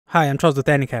Hi, I'm Charles with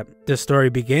AniCap. The story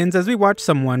begins as we watch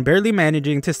someone barely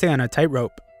managing to stay on a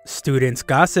tightrope. Students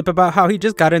gossip about how he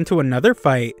just got into another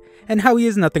fight and how he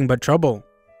is nothing but trouble.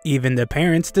 Even the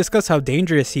parents discuss how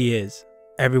dangerous he is.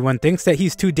 Everyone thinks that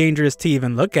he's too dangerous to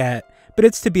even look at, but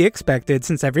it's to be expected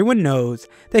since everyone knows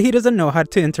that he doesn't know how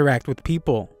to interact with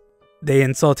people. They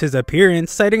insult his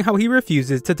appearance, citing how he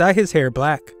refuses to dye his hair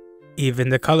black. Even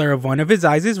the color of one of his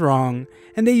eyes is wrong,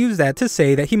 and they use that to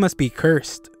say that he must be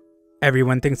cursed.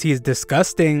 Everyone thinks he is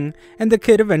disgusting, and the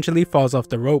kid eventually falls off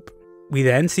the rope. We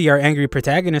then see our angry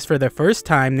protagonist for the first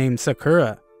time named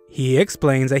Sakura. He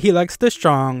explains that he likes the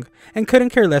strong and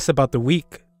couldn't care less about the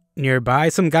weak. Nearby,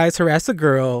 some guys harass a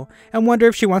girl and wonder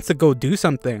if she wants to go do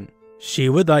something. She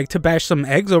would like to bash some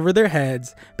eggs over their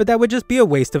heads, but that would just be a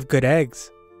waste of good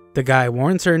eggs. The guy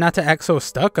warns her not to act so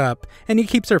stuck up, and he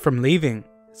keeps her from leaving.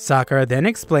 Sakura then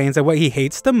explains that what he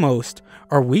hates the most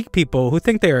are weak people who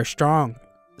think they are strong.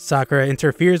 Sakura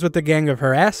interferes with the gang of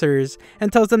harassers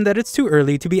and tells them that it's too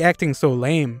early to be acting so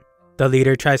lame. The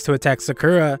leader tries to attack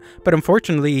Sakura, but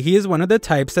unfortunately he is one of the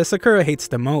types that Sakura hates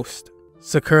the most.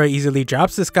 Sakura easily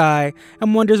drops this guy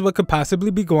and wonders what could possibly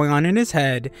be going on in his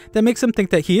head that makes him think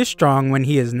that he is strong when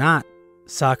he is not.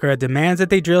 Sakura demands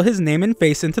that they drill his name and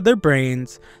face into their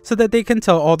brains so that they can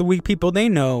tell all the weak people they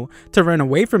know to run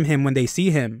away from him when they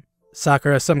see him.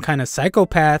 Sakura is some kind of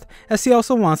psychopath, as he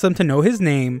also wants them to know his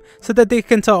name so that they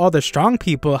can tell all the strong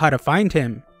people how to find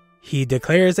him. He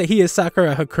declares that he is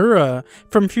Sakura Hakura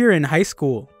from Furin High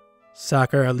School.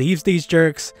 Sakura leaves these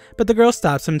jerks, but the girl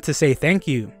stops him to say thank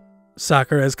you.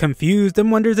 Sakura is confused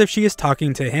and wonders if she is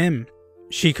talking to him.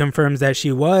 She confirms that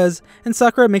she was, and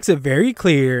Sakura makes it very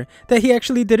clear that he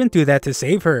actually didn't do that to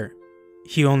save her.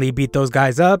 He only beat those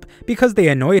guys up because they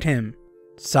annoyed him.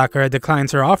 Sakura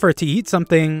declines her offer to eat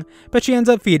something, but she ends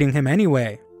up feeding him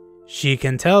anyway. She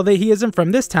can tell that he isn't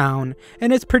from this town,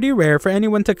 and it's pretty rare for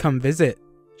anyone to come visit.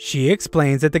 She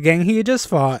explains that the gang he had just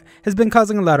fought has been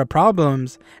causing a lot of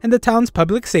problems, and the town's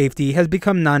public safety has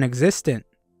become non-existent.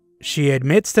 She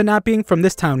admits to not being from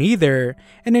this town either,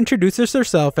 and introduces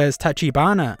herself as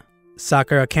Tachibana.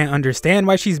 Sakura can't understand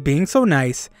why she's being so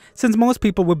nice, since most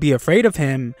people would be afraid of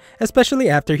him, especially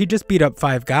after he just beat up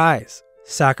 5 guys.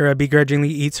 Sakura begrudgingly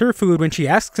eats her food when she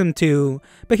asks him to,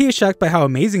 but he is shocked by how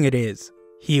amazing it is.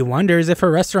 He wonders if her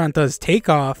restaurant does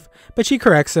takeoff, but she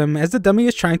corrects him as the dummy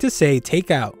is trying to say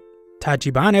takeout.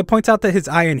 Tachibana points out that his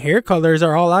eye and hair colors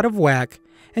are all out of whack,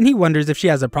 and he wonders if she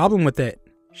has a problem with it.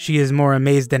 She is more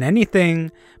amazed than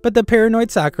anything, but the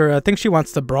paranoid Sakura thinks she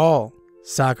wants to brawl.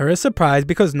 Sakura is surprised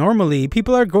because normally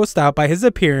people are grossed out by his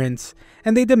appearance,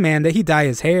 and they demand that he dye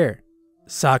his hair.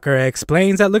 Sakura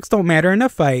explains that looks don't matter in a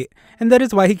fight, and that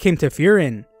is why he came to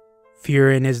Furin.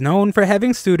 Furin is known for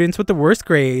having students with the worst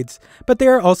grades, but they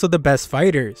are also the best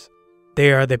fighters.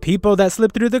 They are the people that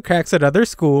slip through the cracks at other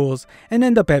schools and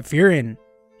end up at Furin.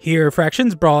 Here,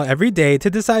 fractions brawl every day to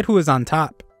decide who is on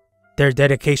top. Their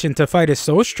dedication to fight is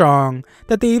so strong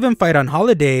that they even fight on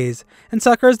holidays, and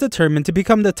Sakura is determined to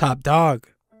become the top dog.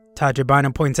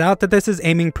 Tachibana points out that this is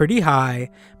aiming pretty high,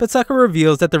 but Sakura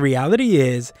reveals that the reality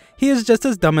is, he is just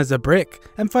as dumb as a brick,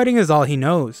 and fighting is all he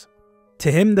knows.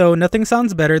 To him though, nothing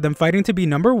sounds better than fighting to be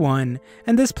number 1,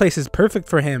 and this place is perfect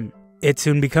for him. It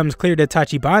soon becomes clear to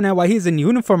Tachibana why he's in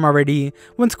uniform already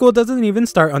when school doesn't even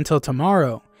start until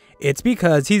tomorrow. It's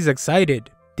because he's excited.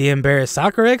 The embarrassed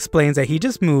Sakura explains that he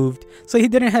just moved, so he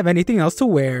didn't have anything else to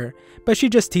wear, but she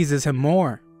just teases him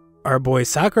more. Our boy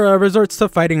Sakura resorts to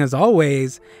fighting as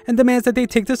always, and demands that they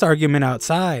take this argument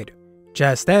outside.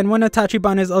 Just then, one of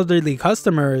Tachibana's elderly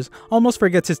customers almost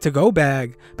forgets his to-go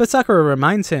bag, but Sakura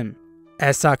reminds him.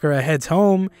 As Sakura heads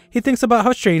home, he thinks about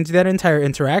how strange that entire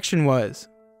interaction was.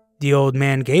 The old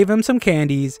man gave him some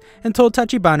candies and told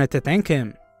Tachibana to thank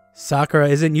him. Sakura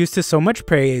isn't used to so much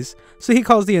praise, so he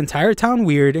calls the entire town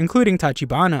weird, including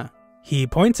Tachibana. He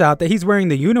points out that he's wearing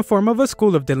the uniform of a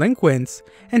school of delinquents,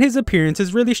 and his appearance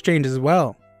is really strange as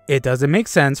well. It doesn't make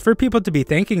sense for people to be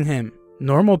thanking him.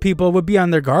 Normal people would be on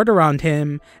their guard around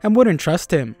him and wouldn't trust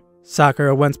him.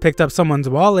 Sakura once picked up someone's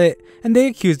wallet, and they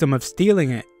accused him of stealing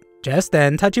it. Just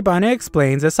then, Tachibana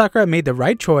explains that Sakura made the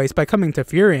right choice by coming to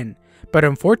Furin, but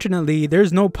unfortunately,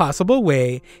 there's no possible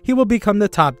way he will become the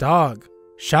top dog.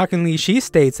 Shockingly, she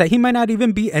states that he might not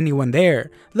even beat anyone there,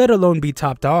 let alone be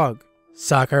top dog.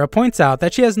 Sakura points out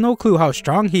that she has no clue how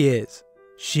strong he is.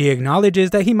 She acknowledges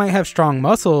that he might have strong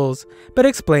muscles, but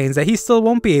explains that he still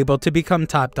won't be able to become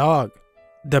top dog.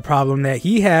 The problem that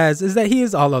he has is that he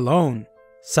is all alone.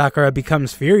 Sakura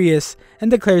becomes furious and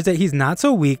declares that he's not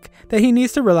so weak that he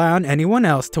needs to rely on anyone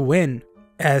else to win.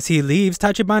 As he leaves,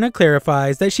 Tachibana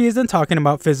clarifies that she isn't talking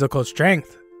about physical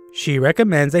strength. She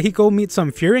recommends that he go meet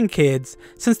some Furin kids,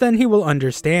 since then he will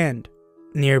understand.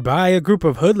 Nearby, a group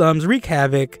of hoodlums wreak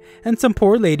havoc, and some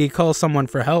poor lady calls someone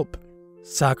for help.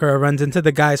 Sakura runs into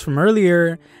the guys from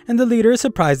earlier, and the leader is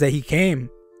surprised that he came.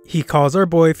 He calls our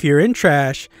boy Furin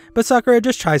trash, but Sakura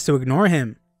just tries to ignore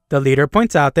him. The leader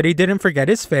points out that he didn't forget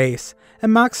his face,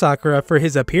 and mocks Sakura for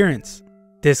his appearance.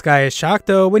 This guy is shocked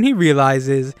though when he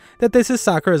realizes that this is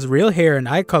Sakura's real hair and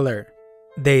eye color.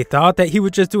 They thought that he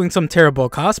was just doing some terrible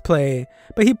cosplay,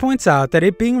 but he points out that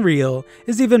it being real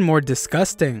is even more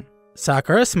disgusting.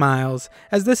 Sakura smiles,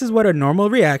 as this is what a normal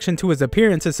reaction to his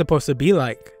appearance is supposed to be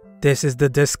like. This is the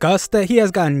disgust that he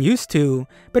has gotten used to,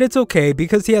 but it's okay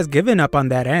because he has given up on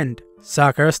that end.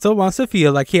 Sakura still wants to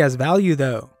feel like he has value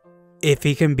though. If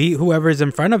he can beat whoever is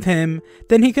in front of him,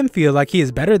 then he can feel like he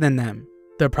is better than them.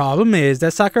 The problem is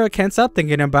that Sakura can't stop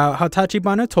thinking about how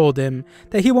Tachibana told him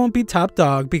that he won't be top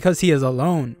dog because he is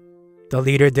alone. The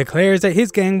leader declares that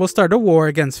his gang will start a war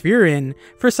against Furin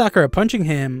for Sakura punching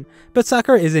him, but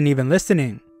Sakura isn't even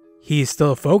listening. He's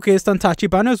still focused on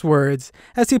Tachibana's words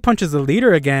as he punches the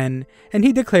leader again, and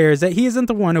he declares that he isn't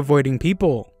the one avoiding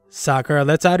people. Sakura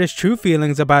lets out his true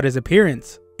feelings about his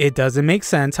appearance. It doesn't make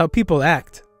sense how people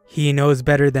act. He knows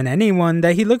better than anyone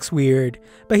that he looks weird,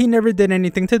 but he never did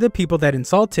anything to the people that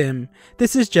insult him.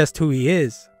 This is just who he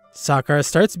is. Sakura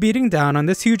starts beating down on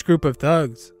this huge group of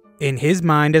thugs. In his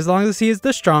mind, as long as he is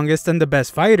the strongest and the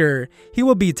best fighter, he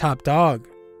will be top dog.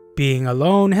 Being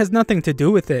alone has nothing to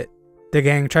do with it. The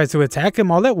gang tries to attack him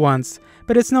all at once,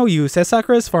 but it's no use as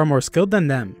Sakura is far more skilled than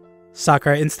them.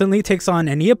 Sakura instantly takes on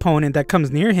any opponent that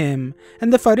comes near him,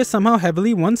 and the fight is somehow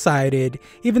heavily one-sided,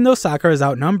 even though Sakura is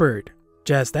outnumbered.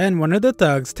 Just then, one of the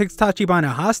thugs takes Tachibana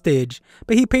hostage,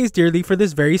 but he pays dearly for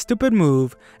this very stupid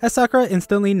move as Sakura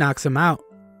instantly knocks him out.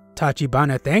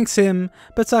 Tachibana thanks him,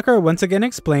 but Sakura once again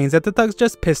explains that the thugs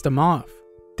just pissed him off.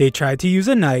 They tried to use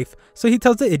a knife, so he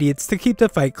tells the idiots to keep the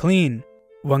fight clean.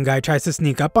 One guy tries to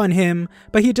sneak up on him,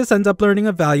 but he just ends up learning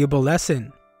a valuable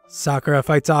lesson. Sakura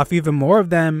fights off even more of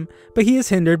them, but he is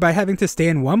hindered by having to stay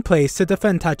in one place to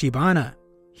defend Tachibana.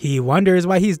 He wonders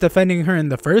why he's defending her in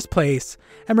the first place,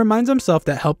 and reminds himself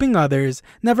that helping others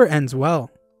never ends well.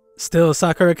 Still,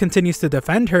 Sakura continues to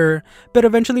defend her, but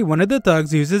eventually one of the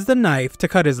thugs uses the knife to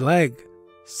cut his leg.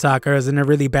 Sakura is in a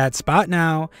really bad spot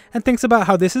now, and thinks about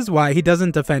how this is why he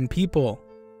doesn't defend people.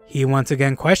 He once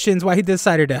again questions why he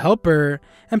decided to help her,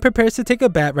 and prepares to take a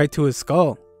bat right to his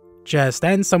skull. Just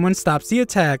then, someone stops the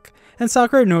attack, and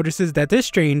Sakura notices that this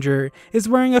stranger is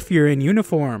wearing a Furin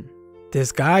uniform.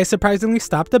 This guy surprisingly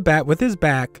stopped the bat with his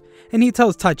back, and he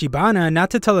tells Tachibana not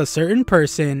to tell a certain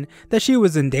person that she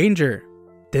was in danger.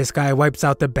 This guy wipes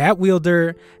out the bat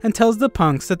wielder and tells the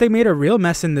punks that they made a real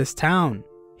mess in this town.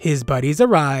 His buddies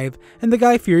arrive, and the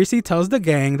guy furiously tells the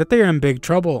gang that they are in big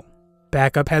trouble.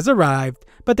 Backup has arrived,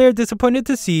 but they are disappointed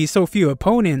to see so few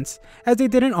opponents, as they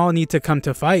didn't all need to come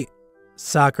to fight.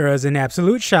 Sakura is in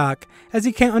absolute shock, as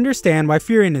he can't understand why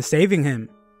Furin is saving him.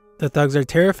 The thugs are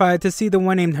terrified to see the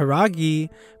one named Hiragi,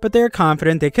 but they are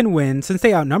confident they can win since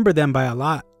they outnumber them by a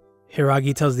lot.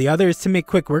 Hiragi tells the others to make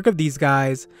quick work of these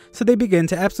guys, so they begin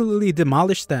to absolutely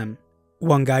demolish them.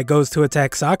 One guy goes to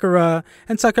attack Sakura,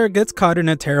 and Sakura gets caught in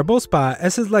a terrible spot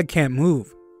as his leg can't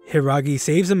move. Hiragi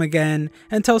saves him again,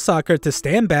 and tells Sakura to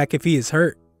stand back if he is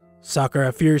hurt.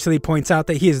 Sakura furiously points out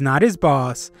that he is not his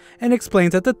boss, and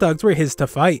explains that the thugs were his to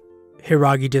fight.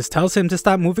 Hiragi just tells him to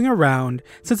stop moving around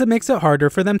since it makes it harder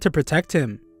for them to protect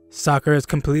him. Sakura is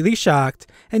completely shocked,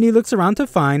 and he looks around to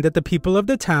find that the people of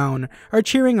the town are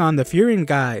cheering on the Furin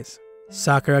guys.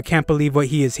 Sakura can't believe what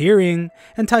he is hearing,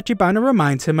 and Tachibana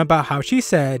reminds him about how she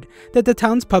said that the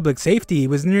town's public safety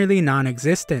was nearly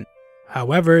non-existent.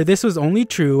 However, this was only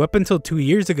true up until 2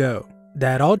 years ago.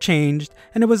 That all changed,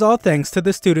 and it was all thanks to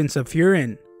the students of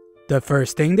Furin. The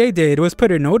first thing they did was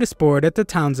put a notice board at the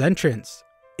town's entrance.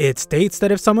 It states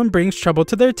that if someone brings trouble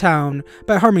to their town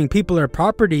by harming people or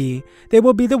property, they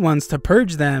will be the ones to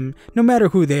purge them, no matter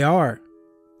who they are.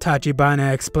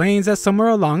 Tachibana explains that somewhere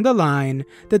along the line,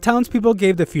 the townspeople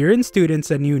gave the Furin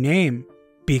students a new name.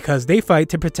 Because they fight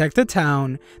to protect the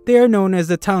town, they are known as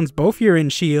the town's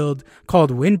Furin shield,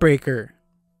 called Windbreaker.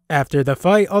 After the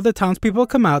fight, all the townspeople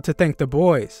come out to thank the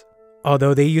boys.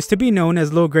 Although they used to be known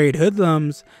as low-grade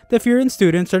hoodlums, the Furin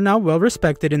students are now well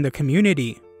respected in the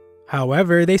community.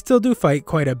 However, they still do fight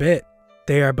quite a bit.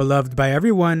 They are beloved by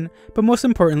everyone, but most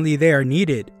importantly, they are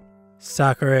needed.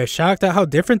 Sakura is shocked at how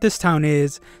different this town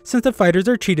is, since the fighters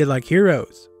are treated like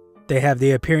heroes. They have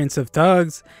the appearance of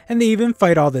thugs, and they even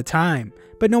fight all the time,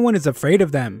 but no one is afraid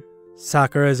of them.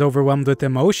 Sakura is overwhelmed with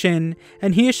emotion,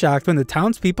 and he is shocked when the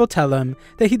townspeople tell him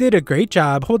that he did a great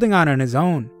job holding on his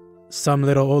own. Some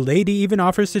little old lady even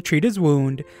offers to treat his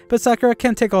wound, but Sakura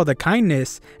can't take all the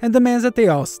kindness and demands that they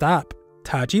all stop.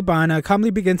 Tachibana calmly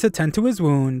begins to tend to his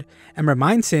wound and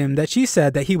reminds him that she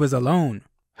said that he was alone.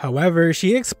 However,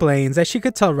 she explains that she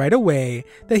could tell right away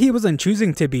that he wasn't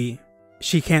choosing to be.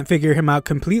 She can't figure him out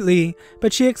completely,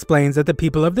 but she explains that the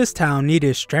people of this town need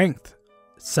his strength.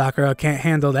 Sakura can't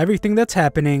handle everything that's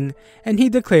happening, and he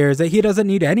declares that he doesn't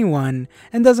need anyone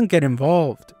and doesn't get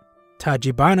involved.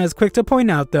 Tachibana is quick to point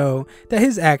out though that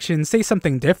his actions say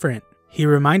something different. He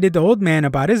reminded the old man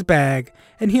about his bag,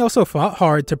 and he also fought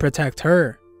hard to protect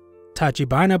her.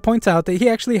 Tachibana points out that he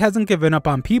actually hasn't given up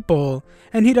on people,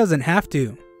 and he doesn't have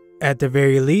to. At the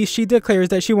very least, she declares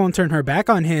that she won't turn her back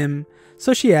on him,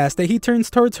 so she asks that he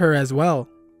turns towards her as well.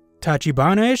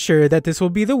 Tachibana is sure that this will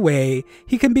be the way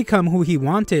he can become who he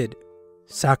wanted.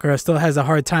 Sakura still has a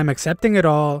hard time accepting it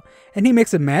all, and he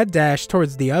makes a mad dash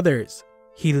towards the others.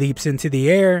 He leaps into the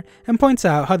air and points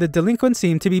out how the delinquents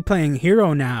seem to be playing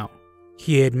hero now.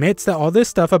 He admits that all this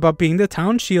stuff about being the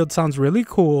town shield sounds really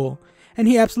cool, and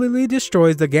he absolutely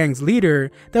destroys the gang's leader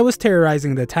that was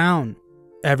terrorizing the town.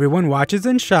 Everyone watches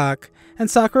in shock, and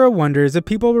Sakura wonders if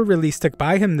people will really stick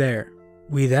by him there.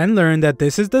 We then learn that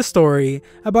this is the story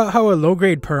about how a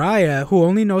low-grade pariah who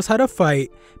only knows how to fight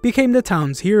became the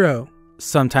town's hero.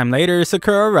 Sometime later,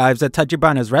 Sakura arrives at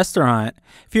Tachibana's restaurant,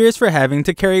 furious for having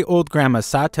to carry old Grandma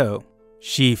Sato.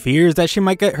 She fears that she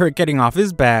might get hurt getting off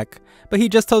his back, but he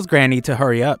just tells Granny to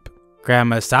hurry up.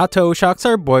 Grandma Sato shocks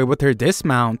our boy with her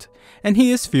dismount, and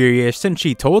he is furious since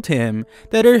she told him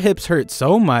that her hips hurt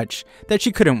so much that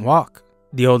she couldn't walk.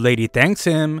 The old lady thanks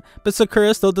him, but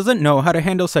Sakura still doesn't know how to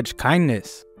handle such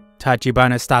kindness.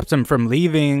 Tachibana stops him from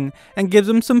leaving and gives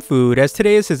him some food as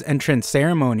today is his entrance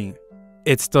ceremony.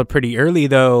 It's still pretty early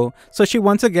though, so she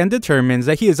once again determines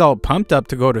that he is all pumped up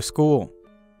to go to school.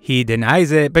 He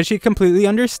denies it, but she completely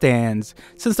understands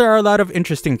since there are a lot of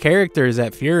interesting characters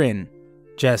at Furin.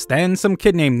 Just then, some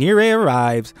kid named Nirei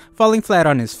arrives, falling flat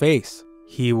on his face.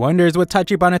 He wonders what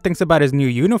Tachibana thinks about his new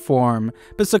uniform,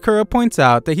 but Sakura points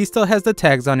out that he still has the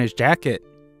tags on his jacket.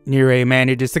 Nirei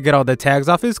manages to get all the tags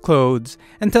off his clothes,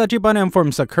 and Tachibana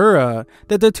informs Sakura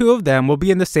that the two of them will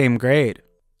be in the same grade.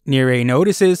 Nirei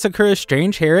notices Sakura's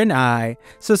strange hair and eye,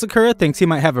 so Sakura thinks he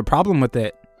might have a problem with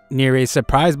it. Nirei is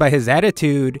surprised by his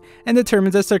attitude, and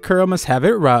determines that Sakura must have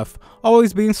it rough,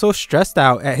 always being so stressed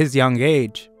out at his young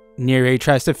age. Nirei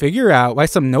tries to figure out why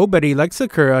some nobody like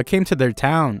Sakura came to their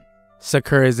town.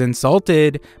 Sakura is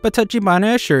insulted, but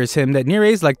Tachibana assures him that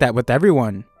Nirei is like that with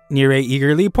everyone. Nirei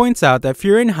eagerly points out that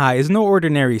Furin High is no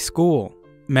ordinary school.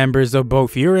 Members of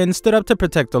both Furin stood up to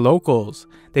protect the locals.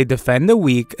 They defend the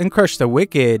weak and crush the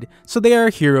wicked, so they are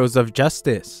heroes of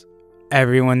justice.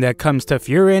 Everyone that comes to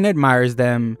Furin admires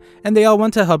them, and they all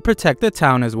want to help protect the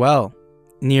town as well.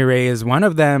 Nirei is one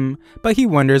of them, but he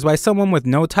wonders why someone with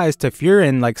no ties to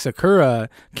Furin like Sakura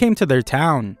came to their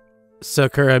town.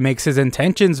 Sakura makes his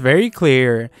intentions very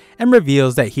clear and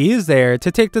reveals that he is there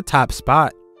to take the top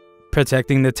spot.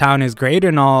 Protecting the town is great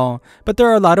and all, but there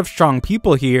are a lot of strong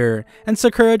people here, and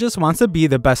Sakura just wants to be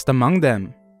the best among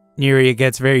them. Nirei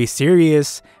gets very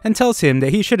serious and tells him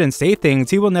that he shouldn't say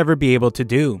things he will never be able to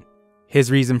do.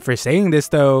 His reason for saying this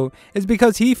though is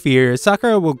because he fears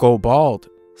Sakura will go bald.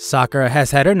 Sakura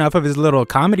has had enough of his little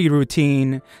comedy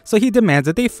routine, so he demands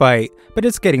that they fight, but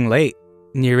it's getting late.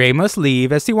 Nirei must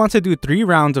leave as he wants to do 3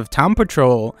 rounds of town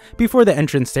patrol before the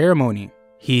entrance ceremony.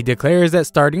 He declares that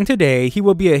starting today he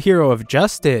will be a hero of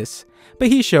justice, but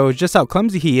he shows just how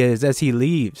clumsy he is as he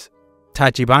leaves.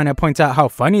 Tachibana points out how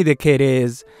funny the kid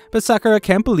is, but Sakura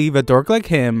can't believe a dork like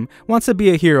him wants to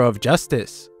be a hero of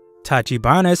justice.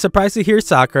 Tachibana is surprised to hear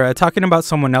Sakura talking about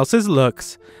someone else's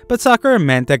looks, but Sakura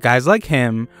meant that guys like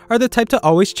him are the type to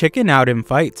always chicken out in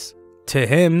fights. To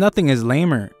him, nothing is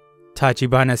lamer.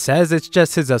 Tachibana says it's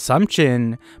just his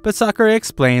assumption, but Sakura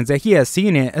explains that he has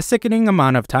seen it a sickening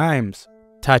amount of times.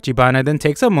 Tachibana then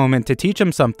takes a moment to teach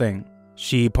him something.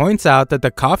 She points out that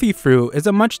the coffee fruit is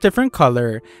a much different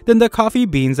color than the coffee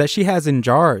beans that she has in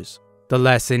jars. The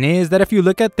lesson is that if you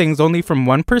look at things only from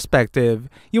one perspective,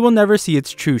 you will never see its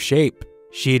true shape.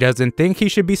 She doesn't think he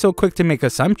should be so quick to make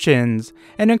assumptions,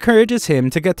 and encourages him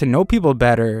to get to know people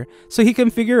better so he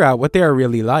can figure out what they are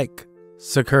really like.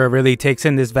 Sakura really takes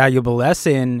in this valuable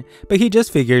lesson, but he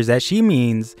just figures that she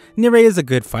means Nirei is a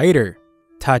good fighter.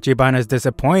 Tachibana is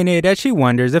disappointed as she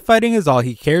wonders if fighting is all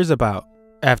he cares about.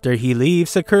 After he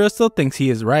leaves, Sakura still thinks he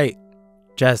is right.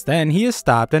 Just then, he is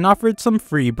stopped and offered some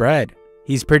free bread.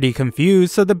 He's pretty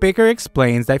confused, so the baker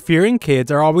explains that Furin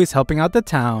kids are always helping out the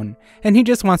town, and he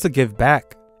just wants to give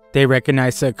back. They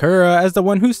recognize Sakura as the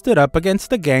one who stood up against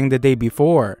the gang the day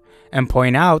before, and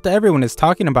point out that everyone is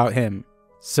talking about him.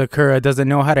 Sakura doesn't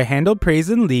know how to handle praise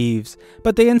and leaves,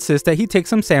 but they insist that he take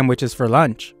some sandwiches for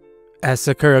lunch. As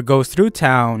Sakura goes through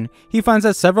town, he finds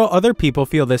that several other people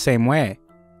feel the same way.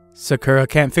 Sakura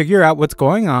can't figure out what's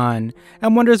going on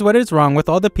and wonders what is wrong with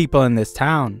all the people in this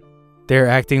town. They're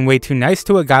acting way too nice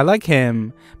to a guy like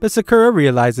him, but Sakura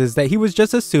realizes that he was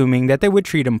just assuming that they would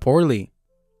treat him poorly.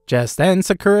 Just then,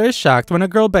 Sakura is shocked when a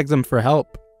girl begs him for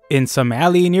help. In some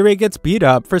alley, Nirei gets beat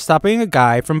up for stopping a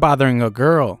guy from bothering a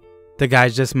girl. The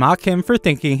guys just mock him for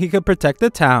thinking he could protect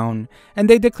the town, and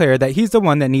they declare that he's the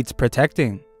one that needs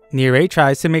protecting. Nirei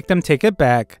tries to make them take it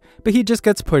back, but he just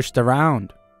gets pushed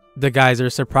around. The guys are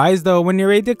surprised though when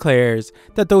Nirei declares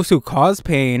that those who cause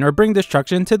pain or bring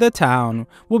destruction to the town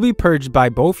will be purged by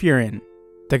Bofurin.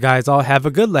 The guys all have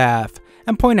a good laugh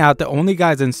and point out that only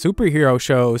guys in superhero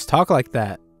shows talk like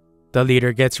that. The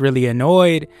leader gets really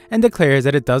annoyed and declares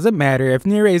that it doesn't matter if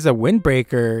Nirei is a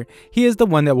windbreaker, he is the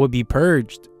one that will be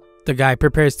purged. The guy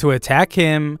prepares to attack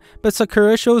him, but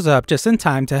Sakura shows up just in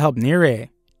time to help Nirei.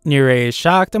 Nirei is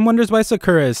shocked and wonders why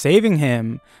Sakura is saving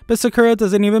him, but Sakura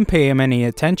doesn't even pay him any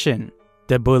attention.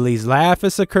 The bullies laugh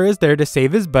as Sakura is there to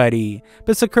save his buddy,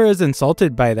 but Sakura is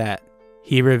insulted by that.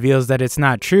 He reveals that it's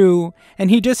not true,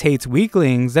 and he just hates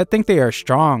weaklings that think they are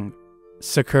strong.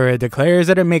 Sakura declares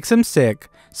that it makes him sick,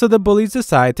 so the bullies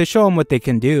decide to show him what they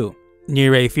can do.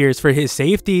 Nirei fears for his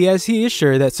safety as he is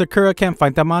sure that Sakura can't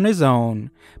fight them on his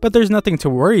own, but there's nothing to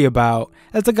worry about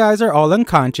as the guys are all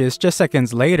unconscious just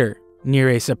seconds later.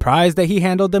 Nirei is surprised that he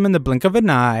handled them in the blink of an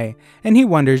eye, and he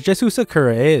wonders just who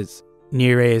Sakura is.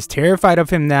 Nirei is terrified of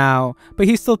him now, but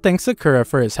he still thanks Sakura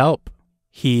for his help.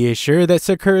 He is sure that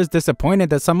Sakura is disappointed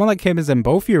that someone like him is in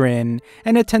Bofurin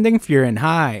and attending Furin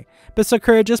High, but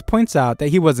Sakura just points out that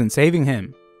he wasn't saving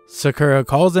him. Sakura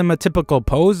calls him a typical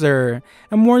poser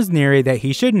and warns Nirei that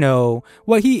he should know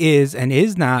what he is and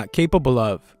is not capable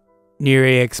of.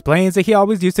 Nirei explains that he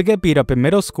always used to get beat up in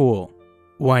middle school.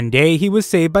 One day he was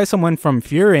saved by someone from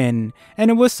Furin,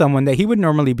 and it was someone that he would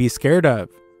normally be scared of.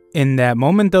 In that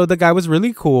moment though, the guy was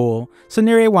really cool, so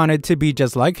Nirei wanted to be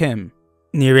just like him.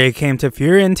 Nirei came to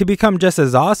Furin to become just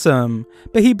as awesome,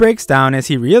 but he breaks down as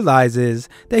he realizes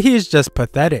that he is just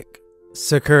pathetic.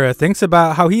 Sakura thinks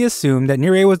about how he assumed that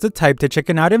Nirei was the type to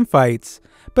chicken out in fights,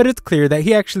 but it's clear that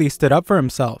he actually stood up for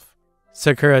himself.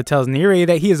 Sakura tells Nirei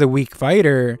that he is a weak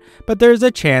fighter, but there is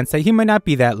a chance that he might not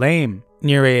be that lame.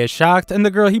 Nirei is shocked and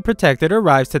the girl he protected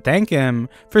arrives to thank him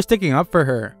for sticking up for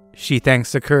her. She thanks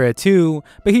Sakura too,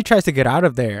 but he tries to get out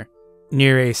of there.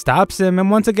 Nirei stops him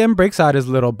and once again breaks out his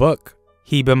little book.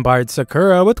 He bombards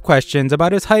Sakura with questions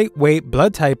about his height, weight,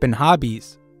 blood type, and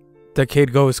hobbies. The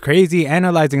kid goes crazy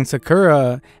analyzing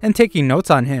Sakura and taking notes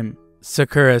on him.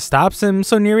 Sakura stops him,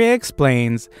 so Nirei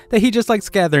explains that he just likes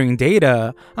gathering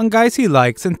data on guys he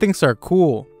likes and thinks are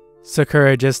cool.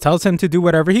 Sakura just tells him to do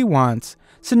whatever he wants,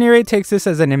 so Nirei takes this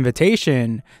as an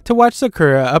invitation to watch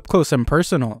Sakura up close and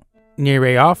personal.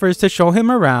 Nirei offers to show him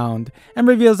around and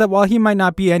reveals that while he might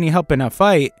not be any help in a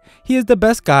fight, he is the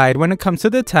best guide when it comes to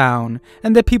the town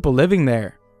and the people living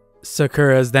there.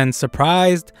 Sakura is then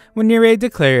surprised when Nirei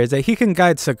declares that he can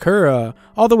guide Sakura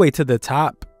all the way to the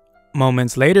top.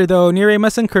 Moments later though, Nirei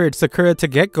must encourage Sakura to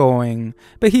get going,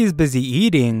 but he is busy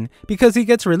eating because he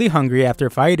gets really hungry after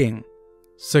fighting.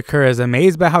 Sakura is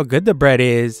amazed by how good the bread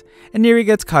is, and Nirei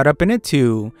gets caught up in it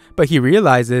too, but he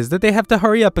realizes that they have to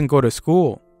hurry up and go to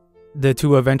school. The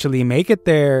two eventually make it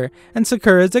there, and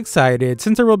Sakura is excited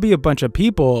since there will be a bunch of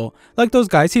people like those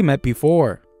guys he met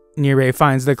before. Nirei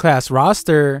finds the class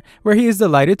roster, where he is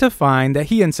delighted to find that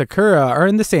he and Sakura are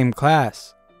in the same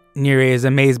class. Nirei is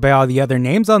amazed by all the other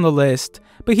names on the list,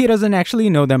 but he doesn't actually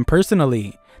know them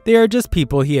personally. They are just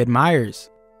people he admires.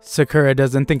 Sakura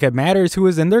doesn't think it matters who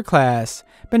is in their class,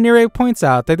 but Nirei points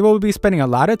out that they will be spending a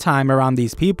lot of time around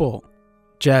these people.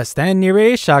 Just then,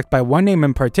 Nirei is shocked by one name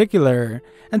in particular,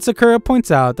 and Sakura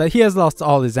points out that he has lost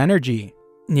all his energy.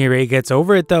 Nirei gets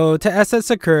over it though to ask that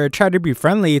Sakura try to be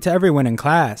friendly to everyone in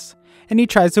class, and he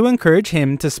tries to encourage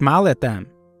him to smile at them.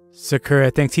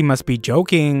 Sakura thinks he must be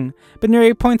joking, but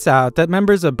Nirei points out that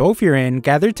members of Bofurin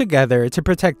gathered together to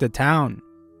protect the town.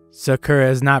 Sakura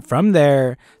is not from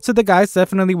there, so the guys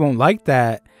definitely won't like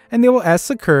that, and they will ask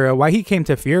Sakura why he came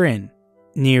to Furin.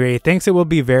 Nirei thinks it will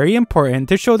be very important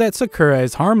to show that Sakura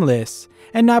is harmless,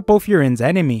 and not Bofurin's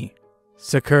enemy.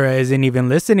 Sakura isn't even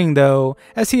listening though,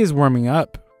 as he is warming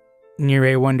up.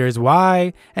 Nirei wonders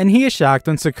why, and he is shocked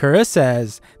when Sakura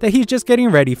says that he's just getting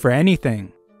ready for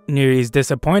anything. Nirei is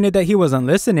disappointed that he wasn't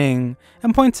listening,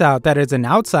 and points out that as an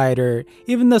outsider,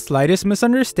 even the slightest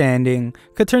misunderstanding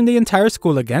could turn the entire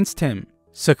school against him.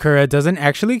 Sakura doesn't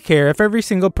actually care if every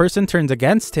single person turns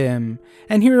against him,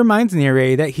 and he reminds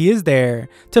Nirei that he is there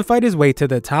to fight his way to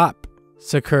the top.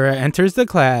 Sakura enters the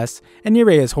class, and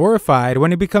Nirei is horrified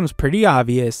when it becomes pretty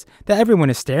obvious that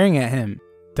everyone is staring at him.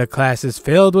 The class is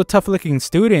filled with tough-looking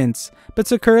students, but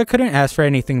Sakura couldn't ask for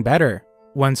anything better.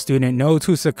 One student knows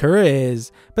who Sakura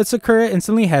is, but Sakura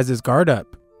instantly has his guard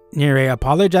up. Nirei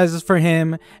apologizes for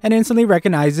him and instantly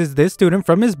recognizes this student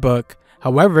from his book.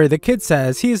 However, the kid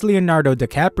says he is Leonardo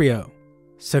DiCaprio.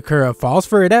 Sakura falls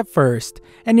for it at first,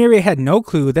 and Nirei had no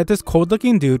clue that this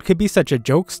cold-looking dude could be such a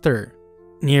jokester.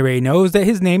 Nirei knows that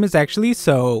his name is actually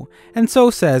So, and So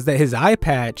says that his eye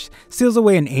patch seals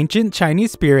away an ancient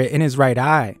Chinese spirit in his right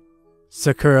eye.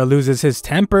 Sakura loses his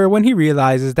temper when he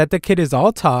realizes that the kid is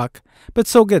all talk, but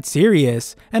So gets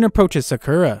serious and approaches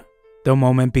Sakura. The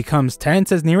moment becomes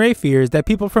tense as Nirei fears that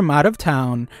people from out of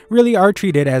town really are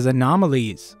treated as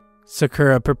anomalies.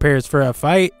 Sakura prepares for a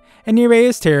fight, and Nirei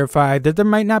is terrified that there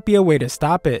might not be a way to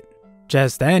stop it.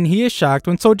 Just then, he is shocked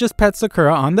when So just pats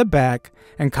Sakura on the back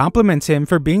and compliments him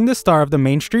for being the star of the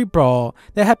Main Street Brawl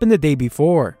that happened the day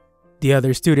before. The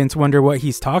other students wonder what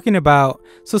he's talking about,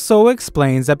 so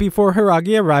explains that before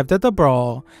Hiragi arrived at the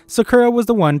brawl, Sakura was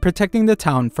the one protecting the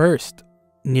town first.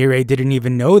 Nirei didn't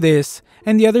even know this,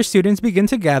 and the other students begin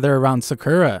to gather around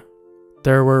Sakura.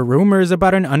 There were rumors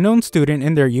about an unknown student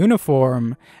in their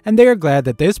uniform, and they are glad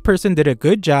that this person did a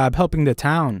good job helping the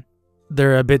town.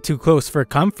 They're a bit too close for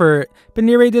comfort, but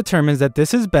Nirei determines that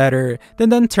this is better than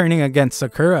them turning against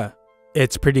Sakura.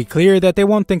 It's pretty clear that they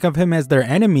won't think of him as their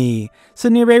enemy, so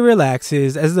Nirei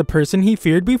relaxes as the person he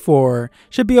feared before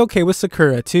should be okay with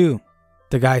Sakura too.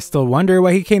 The guys still wonder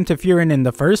why he came to Furin in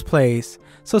the first place,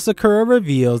 so Sakura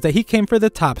reveals that he came for the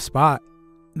top spot.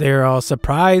 They are all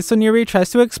surprised, so Nirei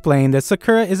tries to explain that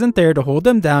Sakura isn't there to hold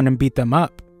them down and beat them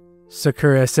up.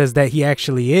 Sakura says that he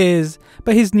actually is,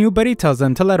 but his new buddy tells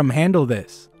him to let him handle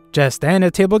this. Just then, a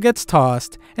table gets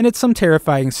tossed, and it's some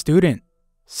terrifying student.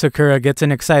 Sakura gets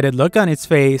an excited look on his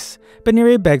face, but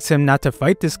Nirei begs him not to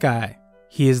fight this guy.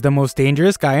 He is the most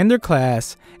dangerous guy in their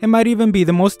class, and might even be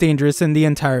the most dangerous in the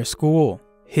entire school.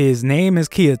 His name is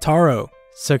Kiyotaro.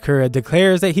 Sakura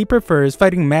declares that he prefers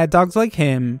fighting mad dogs like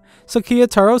him, so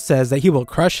Kiyotaro says that he will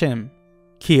crush him.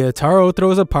 Kiyotaro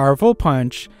throws a powerful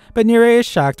punch, but Nirei is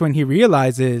shocked when he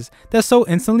realizes that So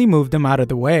instantly moved him out of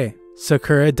the way.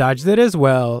 Sakura dodged it as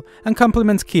well, and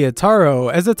compliments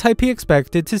Kiyotaro as the type he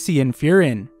expected to see in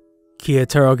Furin.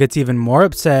 Kiyotaro gets even more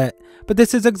upset, but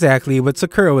this is exactly what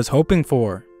Sakura was hoping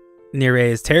for. Nirei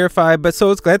is terrified, but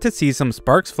So is glad to see some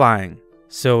sparks flying.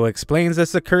 So explains that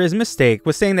Sakura's mistake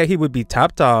was saying that he would be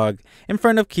top dog in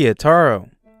front of Kiyotaro.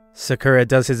 Sakura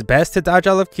does his best to dodge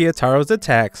all of Kiyotaro's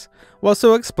attacks, while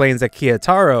So explains that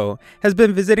Kiyotaro has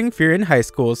been visiting Furin High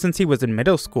School since he was in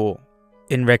middle school.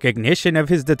 In recognition of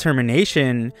his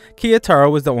determination,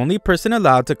 Kiyotaro was the only person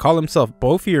allowed to call himself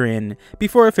Bofurin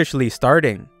before officially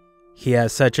starting. He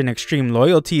has such an extreme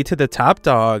loyalty to the top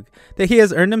dog that he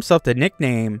has earned himself the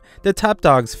nickname, the Top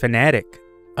Dog's Fanatic.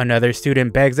 Another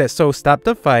student begs that So stop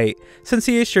the fight since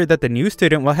he is sure that the new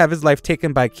student will have his life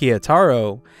taken by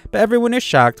Kiyotaro, but everyone is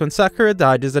shocked when Sakura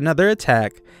dodges another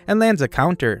attack and lands a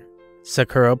counter.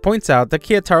 Sakura points out that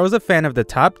Kiyotaro is a fan of the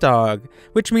top dog,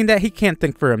 which means that he can't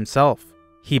think for himself.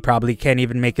 He probably can't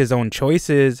even make his own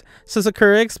choices, so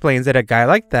Sakura explains that a guy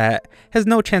like that has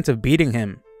no chance of beating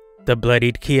him. The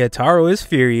bloodied Kiyotaro is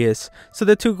furious, so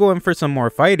the two go in for some more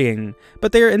fighting,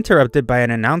 but they are interrupted by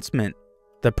an announcement.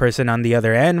 The person on the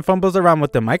other end fumbles around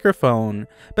with the microphone,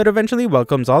 but eventually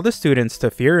welcomes all the students to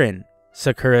Furin.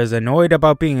 Sakura is annoyed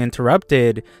about being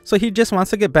interrupted, so he just wants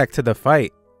to get back to the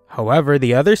fight. However,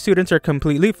 the other students are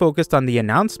completely focused on the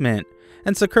announcement,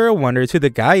 and Sakura wonders who the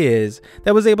guy is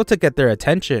that was able to get their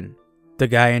attention. The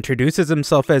guy introduces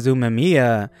himself as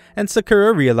Umemiya, and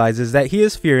Sakura realizes that he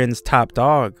is Furin's top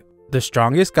dog, the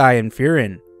strongest guy in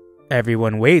Furin.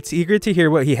 Everyone waits, eager to hear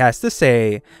what he has to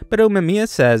say, but Umemiya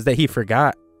says that he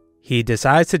forgot. He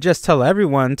decides to just tell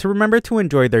everyone to remember to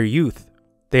enjoy their youth.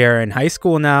 They are in high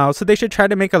school now, so they should try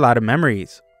to make a lot of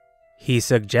memories. He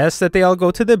suggests that they all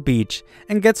go to the beach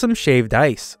and get some shaved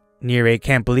ice. Nirei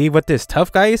can't believe what this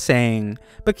tough guy is saying,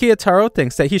 but Kiyotaro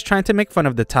thinks that he's trying to make fun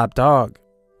of the top dog.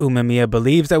 Umemiya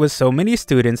believes that with so many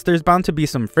students there's bound to be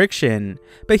some friction,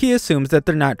 but he assumes that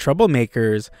they're not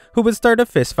troublemakers who would start a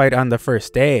fistfight on the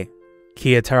first day.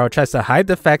 Kiyotaro tries to hide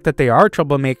the fact that they are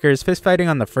troublemakers fistfighting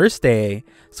on the first day,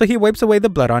 so he wipes away the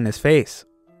blood on his face.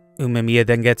 Umemiya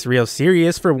then gets real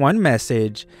serious for one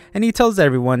message, and he tells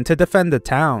everyone to defend the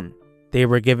town. They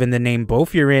were given the name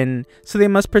Bofurin, so they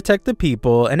must protect the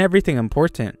people and everything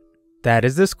important. That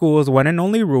is the school's one and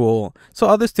only rule, so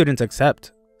all the students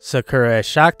accept. Sakura is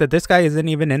shocked that this guy isn't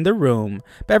even in the room,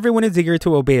 but everyone is eager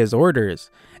to obey his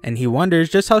orders, and he wonders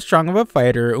just how strong of a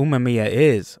fighter Umemiya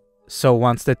is. So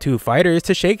wants the two fighters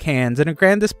to shake hands in a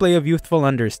grand display of youthful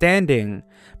understanding,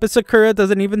 but Sakura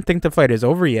doesn't even think the fight is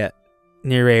over yet.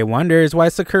 Nirei wonders why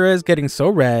Sakura is getting so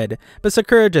red, but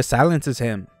Sakura just silences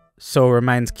him. So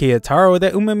reminds Kiyotaro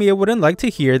that Umemiya wouldn't like to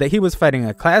hear that he was fighting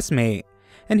a classmate,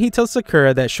 and he tells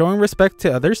Sakura that showing respect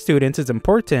to other students is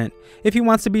important if he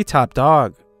wants to be top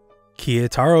dog.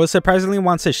 Kiyotaro surprisingly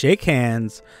wants to shake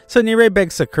hands, so Nirei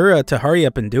begs Sakura to hurry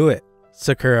up and do it.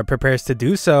 Sakura prepares to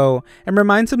do so and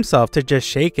reminds himself to just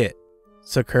shake it.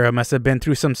 Sakura must have been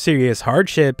through some serious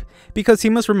hardship because he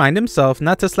must remind himself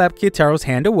not to slap Kiyotaro's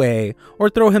hand away or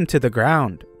throw him to the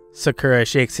ground. Sakura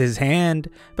shakes his hand,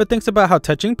 but thinks about how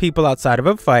touching people outside of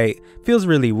a fight feels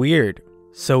really weird.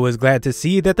 So is glad to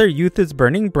see that their youth is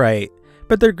burning bright,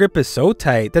 but their grip is so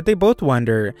tight that they both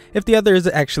wonder if the other is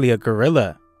actually a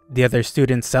gorilla. The other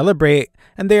students celebrate,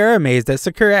 and they are amazed that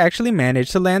Sakura actually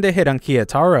managed to land a hit on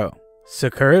Kiyotaro.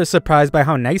 Sakura is surprised by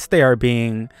how nice they are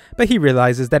being, but he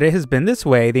realizes that it has been this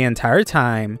way the entire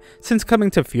time since coming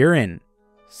to Furin.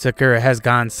 Sakura has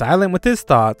gone silent with his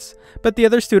thoughts, but the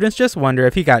other students just wonder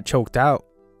if he got choked out.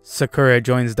 Sakura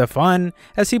joins the fun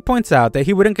as he points out that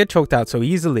he wouldn't get choked out so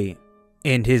easily.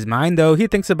 In his mind though, he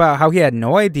thinks about how he had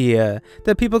no idea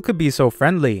that people could be so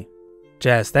friendly.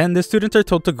 Just then, the students are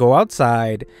told to go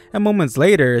outside, and moments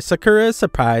later, Sakura is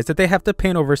surprised that they have to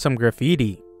paint over some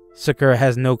graffiti. Sakura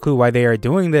has no clue why they are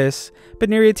doing this, but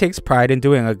Nirei takes pride in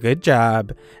doing a good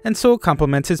job, and so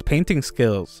compliments his painting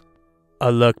skills.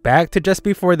 A look back to just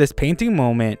before this painting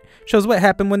moment shows what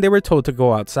happened when they were told to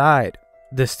go outside.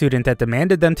 The student that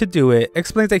demanded them to do it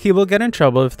explains that he will get in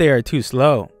trouble if they are too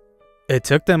slow. It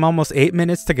took them almost 8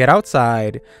 minutes to get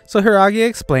outside, so Hiragi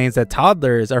explains that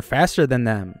toddlers are faster than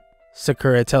them.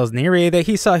 Sakura tells Nirei that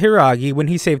he saw Hiragi when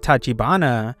he saved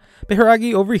Tachibana, but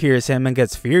Hiragi overhears him and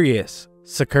gets furious.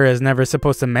 Sakura is never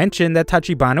supposed to mention that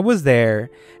Tachibana was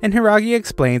there, and Hiragi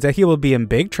explains that he will be in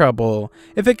big trouble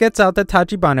if it gets out that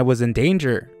Tachibana was in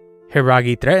danger.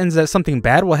 Hiragi threatens that something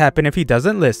bad will happen if he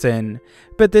doesn't listen,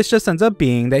 but this just ends up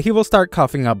being that he will start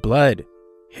coughing up blood.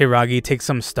 Hiragi takes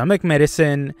some stomach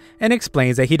medicine and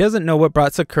explains that he doesn't know what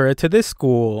brought Sakura to this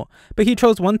school, but he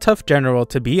chose one tough general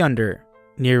to be under.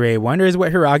 Nirei wonders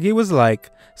what Hiragi was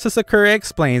like, so Sakura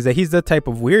explains that he's the type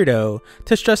of weirdo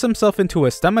to stress himself into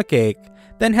a stomachache,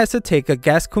 then has to take a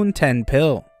Gaskun 10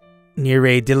 pill.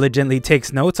 Nirei diligently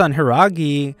takes notes on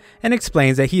Hiragi and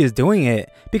explains that he is doing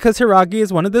it because Hiragi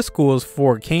is one of the school's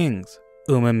 4 kings.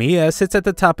 Umemiya sits at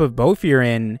the top of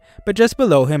Bofurin, but just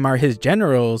below him are his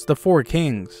generals, the 4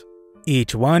 kings.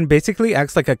 Each one basically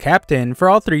acts like a captain for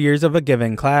all 3 years of a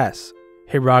given class.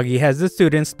 Hiragi has the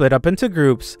students split up into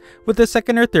groups with the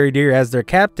 2nd or 3rd year as their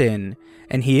captain,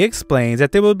 and he explains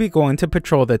that they will be going to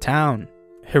patrol the town.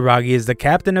 Hiragi is the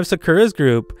captain of Sakura's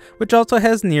group, which also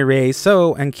has Nirei,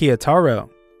 So, and Kiyotaro.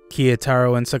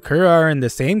 Kiyotaro and Sakura are in the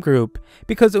same group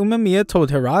because Umemiya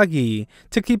told Hiragi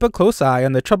to keep a close eye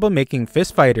on the troublemaking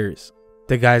fistfighters.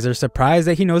 The guys are surprised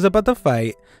that he knows about the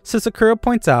fight, so Sakura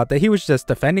points out that he was just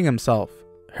defending himself.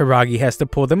 Hiragi has to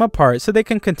pull them apart so they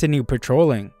can continue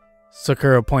patrolling.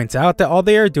 Sakura points out that all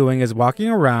they are doing is walking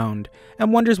around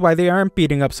and wonders why they aren't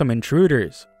beating up some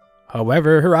intruders.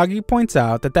 However, Hiragi points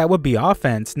out that that would be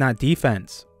offense, not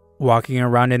defense. Walking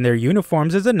around in their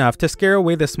uniforms is enough to scare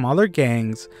away the smaller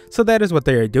gangs, so that is what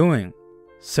they are doing.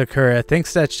 Sakura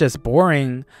thinks that's just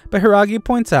boring, but Hiragi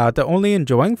points out that only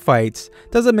enjoying fights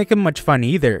doesn't make him much fun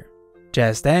either.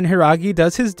 Just then, Hiragi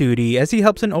does his duty as he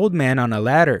helps an old man on a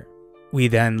ladder. We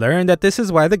then learn that this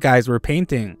is why the guys were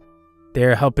painting. They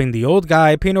are helping the old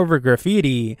guy paint over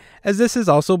graffiti, as this is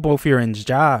also Bofurin's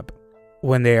job.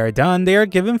 When they are done, they are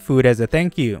given food as a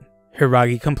thank you.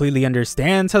 Hiragi completely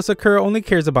understands how Sakura only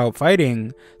cares about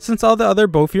fighting, since all the other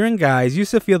Bofurin guys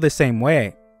used to feel the same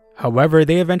way. However,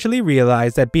 they eventually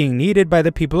realize that being needed by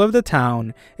the people of the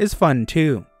town is fun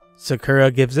too.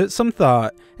 Sakura gives it some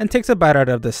thought and takes a bite out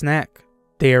of the snack.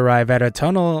 They arrive at a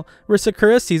tunnel where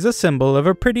Sakura sees a symbol of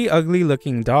a pretty ugly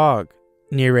looking dog.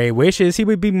 Nirei wishes he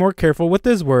would be more careful with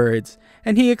his words,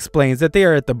 and he explains that they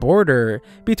are at the border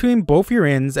between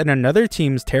Bofurin's and another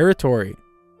team's territory.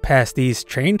 Past these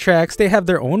train tracks, they have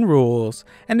their own rules,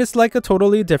 and it's like a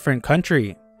totally different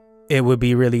country. It would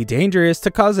be really dangerous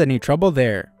to cause any trouble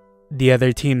there. The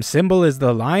other team's symbol is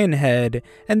the lion head,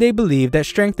 and they believe that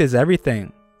strength is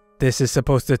everything. This is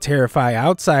supposed to terrify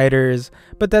outsiders,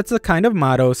 but that's the kind of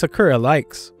motto Sakura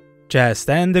likes. Just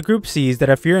then, the group sees that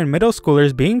a Furin middle schooler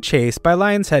is being chased by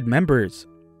Lion's Head members.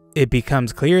 It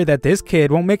becomes clear that this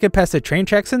kid won't make it past the train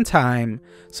tracks in time,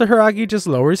 so Hiragi just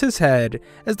lowers his head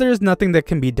as there is nothing that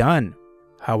can be done.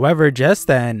 However, just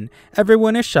then,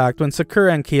 everyone is shocked when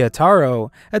Sakura and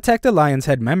Kiyotaro attack the Lion's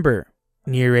Head member.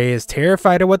 Nirei is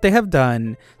terrified of what they have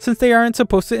done, since they aren't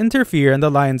supposed to interfere in the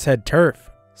Lion's Head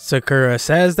turf. Sakura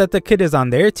says that the kid is on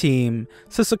their team,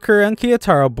 so Sakura and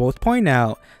Kiyotaro both point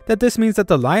out that this means that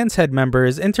the Lion's Head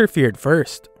members interfered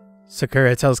first.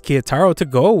 Sakura tells Kiyotaro to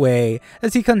go away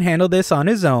as he can handle this on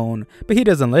his own, but he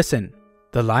doesn't listen.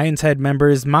 The Lion's Head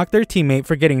members mock their teammate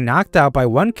for getting knocked out by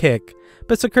one kick,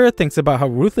 but Sakura thinks about how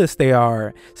ruthless they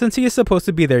are since he is supposed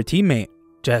to be their teammate.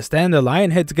 Just then, the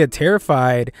Lionheads get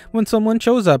terrified when someone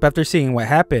shows up after seeing what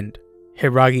happened.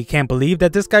 Hiragi can't believe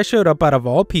that this guy showed up out of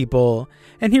all people,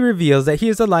 and he reveals that he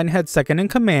is the Lionhead's second in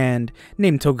command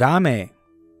named Togame.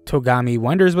 Togami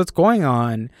wonders what's going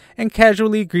on and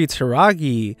casually greets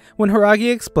Hiragi when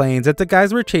Hiragi explains that the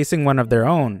guys were chasing one of their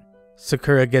own.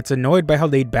 Sakura gets annoyed by how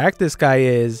laid back this guy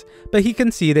is, but he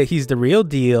can see that he's the real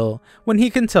deal when he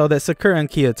can tell that Sakura and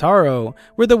Kiyotaro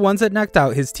were the ones that knocked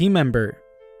out his team member.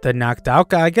 The knocked out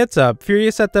guy gets up,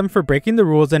 furious at them for breaking the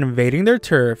rules and invading their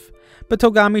turf, but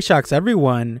Togami shocks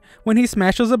everyone when he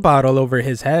smashes a bottle over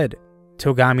his head.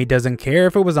 Togami doesn't care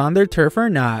if it was on their turf or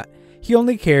not, he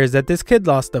only cares that this kid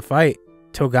lost the fight.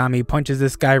 Togami punches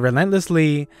this guy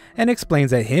relentlessly and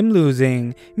explains that him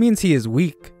losing means he is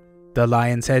weak. The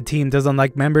Lion's Head team doesn't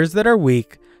like members that are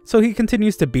weak, so he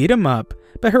continues to beat him up,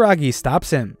 but Hiragi stops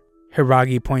him.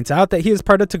 Hiragi points out that he is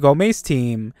part of Togame's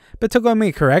team, but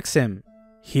Togame corrects him.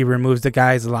 He removes the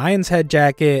guy's Lion's Head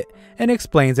jacket and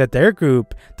explains that their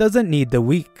group doesn't need the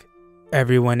weak.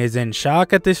 Everyone is in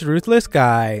shock at this ruthless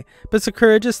guy, but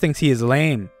Sakura just thinks he is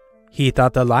lame. He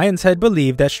thought the Lion's Head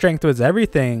believed that strength was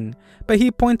everything, but he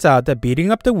points out that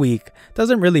beating up the weak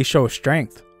doesn't really show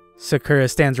strength. Sakura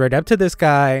stands right up to this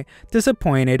guy,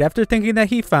 disappointed after thinking that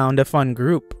he found a fun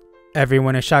group.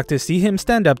 Everyone is shocked to see him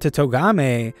stand up to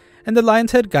Togame, and the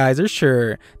Lion's Head guys are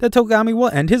sure that Togami will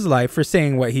end his life for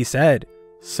saying what he said.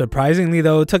 Surprisingly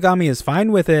though, Togami is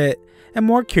fine with it, and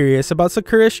more curious about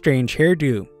Sakura's strange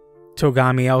hairdo.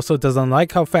 Togami also doesn't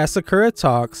like how fast Sakura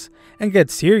talks, and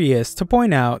gets serious to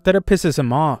point out that it pisses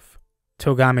him off.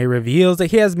 Togami reveals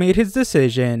that he has made his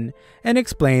decision, and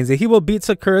explains that he will beat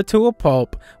Sakura to a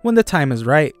pulp when the time is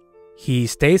right. He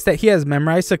states that he has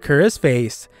memorized Sakura's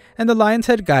face, and the Lion's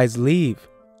Head guys leave.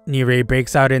 Nirei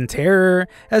breaks out in terror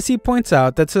as he points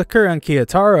out that Sakura and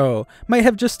Kiyotaro might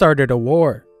have just started a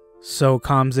war. So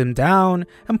calms him down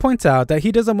and points out that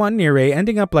he doesn't want Nirei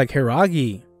ending up like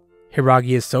Hiragi.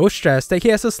 Hiragi is so stressed that he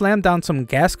has to slam down some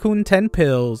Gaskun 10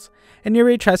 pills, and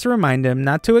Nirei tries to remind him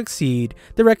not to exceed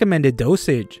the recommended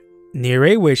dosage.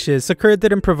 Nirei wishes Sakura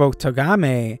didn't provoke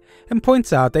Togame, and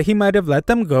points out that he might have let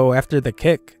them go after the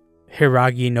kick.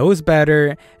 Hiragi knows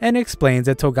better, and explains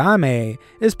that Togame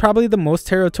is probably the most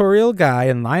territorial guy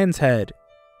in Lion's Head.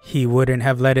 He wouldn't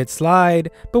have let it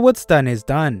slide, but what's done is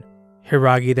done.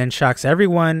 Hiragi then shocks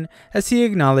everyone as he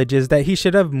acknowledges that he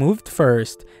should have moved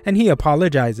first, and he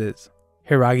apologizes.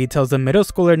 Hiragi tells a middle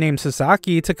schooler named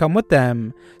Sasaki to come with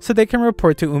them so they can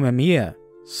report to Umemiya.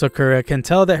 Sakura can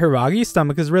tell that Hiragi's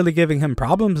stomach is really giving him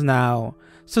problems now,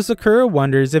 so Sakura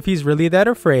wonders if he's really that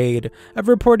afraid of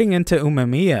reporting into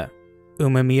Umemiya.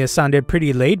 Umemiya sounded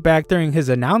pretty laid back during his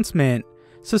announcement,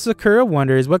 so Sakura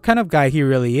wonders what kind of guy he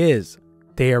really is.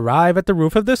 They arrive at the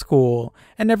roof of the school,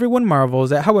 and everyone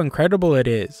marvels at how incredible it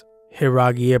is.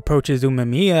 Hiragi approaches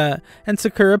Umemiya, and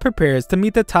Sakura prepares to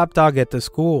meet the top dog at the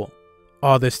school.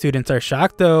 All the students are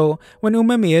shocked though, when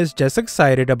Umemiya is just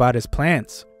excited about his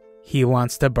plants. He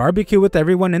wants to barbecue with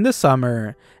everyone in the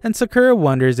summer, and Sakura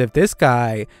wonders if this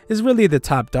guy is really the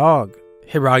top dog.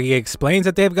 Hiragi explains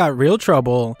that they've got real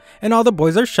trouble, and all the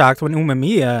boys are shocked when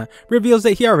Umemiya reveals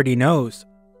that he already knows.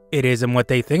 It isn't what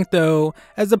they think though,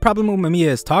 as the problem Umemiya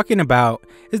is talking about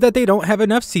is that they don't have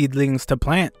enough seedlings to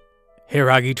plant.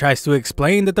 Hiragi tries to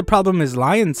explain that the problem is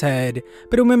Lion's Head,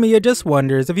 but Umemiya just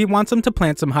wonders if he wants them to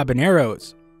plant some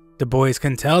habaneros. The boys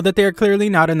can tell that they are clearly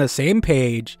not on the same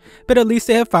page, but at least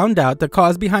they have found out the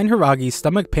cause behind Hiragi's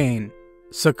stomach pain.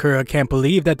 Sakura can't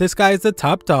believe that this guy is the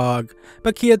top dog,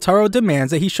 but Kiyotaro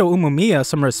demands that he show Umemiya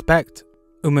some respect.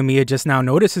 Umemiya just now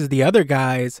notices the other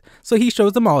guys, so he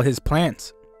shows them all his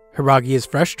plants. Hiragi is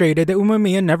frustrated that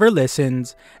Umemiya never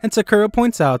listens, and Sakura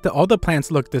points out that all the plants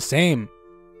look the same.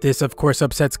 This of course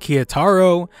upsets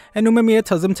Kiyotaro, and Umemiya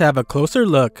tells him to have a closer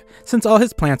look since all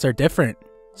his plants are different.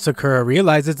 Sakura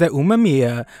realizes that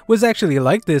Umemiya was actually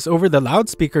like this over the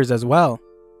loudspeakers as well.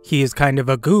 He is kind of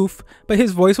a goof, but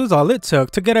his voice was all it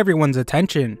took to get everyone's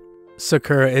attention.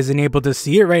 Sakura isn't able to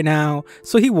see it right now,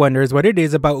 so he wonders what it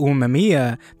is about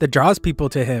Umemiya that draws people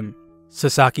to him.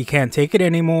 Sasaki can't take it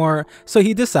anymore, so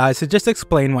he decides to just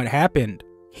explain what happened.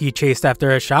 He chased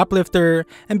after a shoplifter,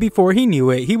 and before he knew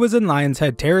it, he was in Lion's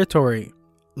Head territory.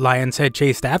 Lion's Head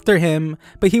chased after him,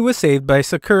 but he was saved by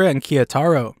Sakura and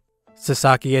Kiyotaro.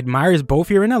 Sasaki admires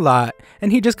Bofurien a lot,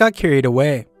 and he just got carried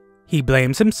away. He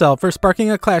blames himself for sparking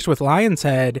a clash with Lion's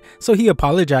Head, so he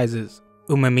apologizes.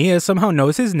 Umemiya somehow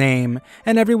knows his name,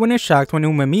 and everyone is shocked when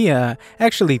Umemiya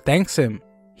actually thanks him.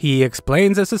 He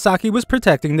explains that Sasaki was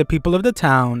protecting the people of the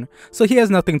town, so he has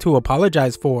nothing to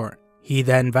apologize for. He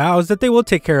then vows that they will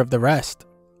take care of the rest.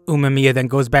 Umemiya then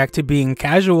goes back to being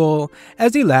casual,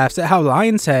 as he laughs at how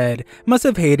Lion's Head must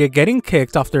have hated getting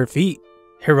kicked off their feet.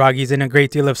 Hiragi's in a great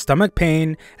deal of stomach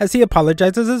pain as he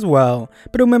apologizes as well,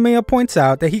 but Umemiya points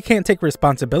out that he can't take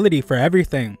responsibility for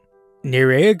everything.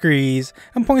 Nirei agrees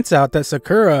and points out that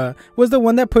Sakura was the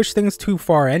one that pushed things too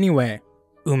far anyway.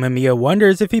 Umemiya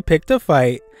wonders if he picked a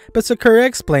fight, but Sakura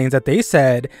explains that they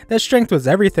said that strength was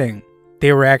everything.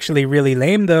 They were actually really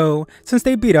lame though, since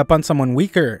they beat up on someone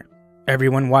weaker.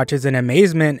 Everyone watches in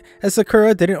amazement as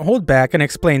Sakura didn't hold back and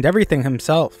explained everything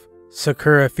himself.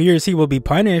 Sakura fears he will be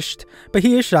punished, but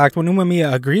he is shocked when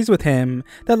Umemiya agrees with him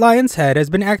that Lion's Head has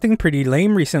been acting pretty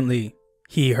lame recently.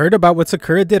 He heard about what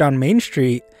Sakura did on Main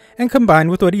Street, and combined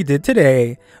with what he did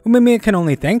today, Umemiya can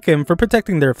only thank him for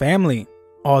protecting their family.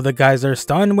 All the guys are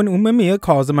stunned when Umemiya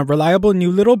calls him a reliable new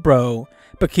little bro,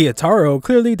 but Kiyotaro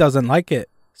clearly doesn't like it.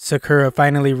 Sakura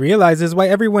finally realizes why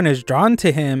everyone is drawn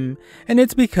to him, and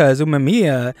it's because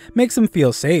Umemiya makes him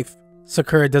feel safe.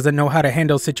 Sakura doesn't know how to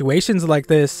handle situations like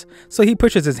this, so he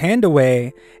pushes his hand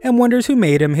away and wonders who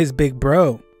made him his big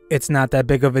bro. It's not that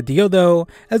big of a deal though,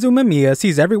 as Umemiya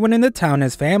sees everyone in the town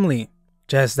as family.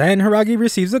 Just then, Hiragi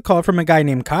receives a call from a guy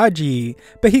named Kaji,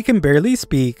 but he can barely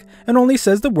speak and only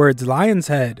says the words Lion's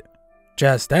Head.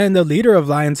 Just then, the leader of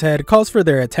Lion's Head calls for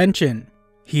their attention.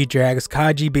 He drags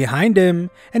Kaji behind him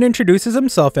and introduces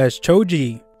himself as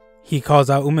Choji. He calls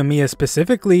out Umemiya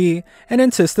specifically and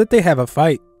insists that they have a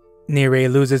fight.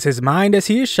 Nirei loses his mind as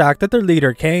he is shocked that their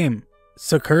leader came.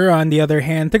 Sakura, on the other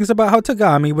hand, thinks about how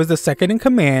Tagami was the second in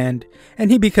command, and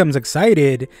he becomes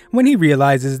excited when he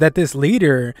realizes that this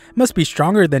leader must be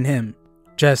stronger than him.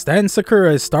 Just then,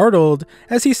 Sakura is startled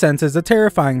as he senses a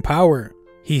terrifying power.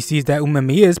 He sees that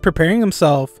Umemiya is preparing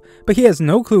himself, but he has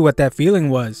no clue what that feeling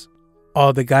was.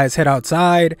 All the guys head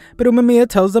outside, but Umemiya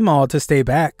tells them all to stay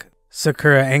back.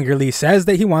 Sakura angrily says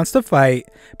that he wants to fight,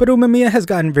 but Umemiya has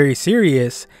gotten very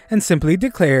serious and simply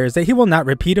declares that he will not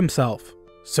repeat himself.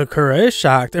 Sakura is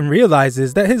shocked and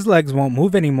realizes that his legs won't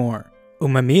move anymore.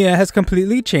 Umemiya has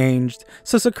completely changed,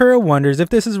 so Sakura wonders if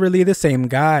this is really the same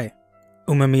guy.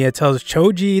 Umemiya tells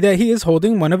Choji that he is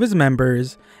holding one of his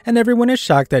members, and everyone is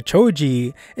shocked that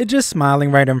Choji is just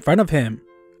smiling right in front of him.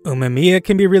 Umemiya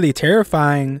can be really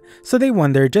terrifying, so they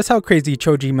wonder just how crazy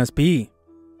Choji must be.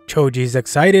 Choji's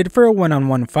excited for a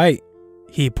one-on-one fight.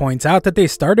 He points out that they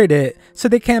started it, so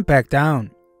they can't back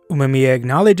down. Umemiya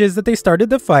acknowledges that they started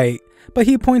the fight, but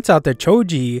he points out that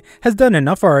Choji has done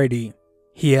enough already.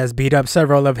 He has beat up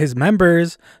several of his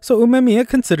members, so Umemiya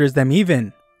considers them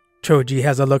even. Choji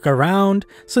has a look around,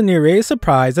 so Nirei is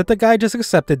surprised that the guy just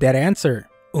accepted that answer.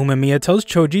 Umemiya tells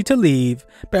Choji to leave,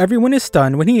 but everyone is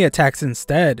stunned when he attacks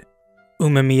instead.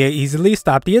 Umemiya easily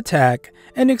stopped the attack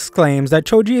and exclaims that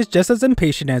Choji is just as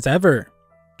impatient as ever.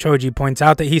 Choji points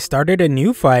out that he started a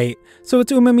new fight, so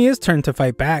it's Umemiya's turn to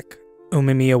fight back.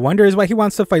 Umemiya wonders why he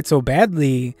wants to fight so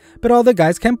badly, but all the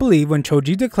guys can't believe when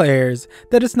Choji declares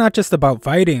that it's not just about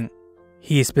fighting.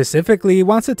 He specifically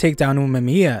wants to take down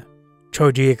Umemiya.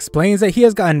 Choji explains that he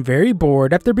has gotten very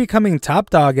bored after becoming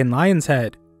top dog in Lion's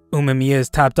Head. Umemiya is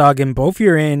top dog in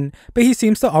Bofurien, but he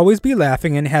seems to always be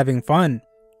laughing and having fun.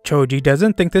 Choji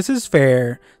doesn't think this is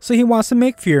fair, so he wants to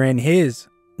make Furien his.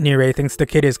 Nirei thinks the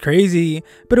kid is crazy,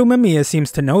 but Umemiya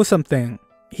seems to know something.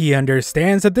 He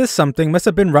understands that this something must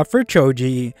have been rough for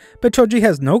Choji, but Choji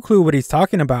has no clue what he's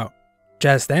talking about.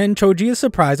 Just then, Choji is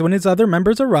surprised when his other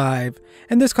members arrive,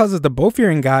 and this causes the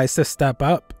Bofurien guys to step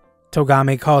up.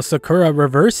 Togame calls Sakura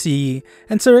Reverse C,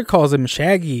 and Sura calls him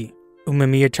Shaggy.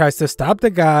 Umemiya tries to stop the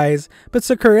guys, but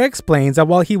Sakura explains that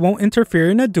while he won't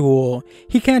interfere in a duel,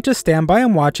 he can't just stand by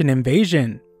and watch an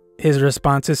invasion. His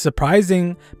response is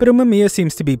surprising, but Umemiya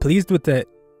seems to be pleased with it.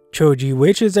 Choji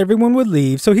wishes everyone would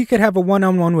leave so he could have a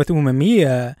one-on-one with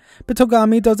Umemiya, but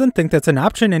Togame doesn't think that's an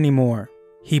option anymore.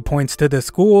 He points to the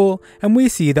school, and we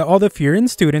see that all the Furien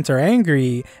students are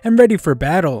angry and ready for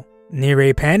battle.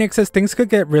 Nirei panics as things could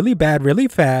get really bad really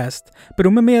fast, but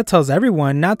Umemiya tells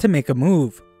everyone not to make a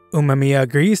move. Umemiya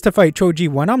agrees to fight Choji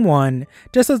one-on-one,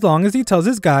 just as long as he tells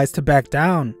his guys to back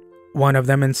down. One of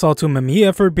them insults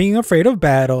Umemiya for being afraid of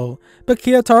battle, but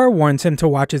Kiyotaro warns him to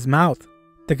watch his mouth.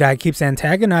 The guy keeps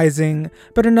antagonizing,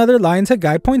 but another Lion's Head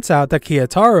guy points out that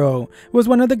Kiyotaro was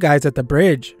one of the guys at the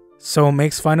bridge. So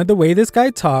makes fun of the way this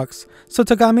guy talks, so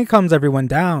Togame calms everyone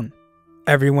down.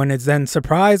 Everyone is then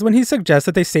surprised when he suggests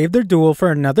that they save their duel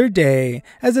for another day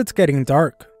as it's getting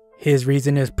dark. His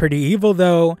reason is pretty evil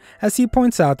though, as he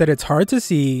points out that it's hard to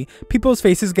see people's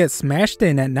faces get smashed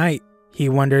in at night. He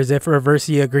wonders if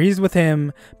Reversi agrees with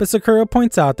him, but Sakura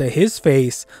points out that his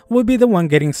face will be the one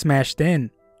getting smashed in.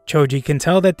 Choji can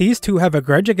tell that these two have a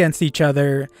grudge against each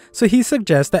other, so he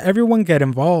suggests that everyone get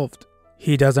involved.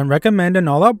 He doesn't recommend an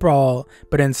all-out brawl,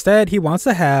 but instead he wants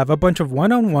to have a bunch of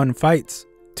one-on-one fights.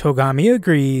 Togami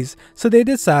agrees, so they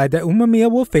decide that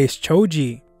Umemiya will face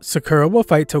Choji. Sakura will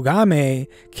fight Togame,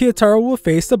 Kiyotaro will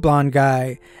face the blonde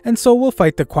guy, and So will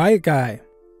fight the quiet guy.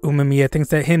 Umemiya thinks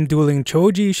that him dueling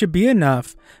Choji should be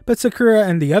enough, but Sakura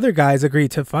and the other guys agree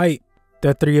to fight.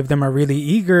 The three of them are really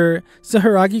eager, so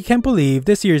Hiragi can't believe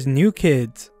this year's new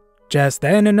kids. Just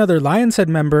then, another Lion's Head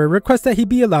member requests that he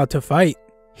be allowed to fight.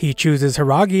 He chooses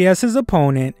Hiragi as his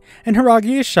opponent, and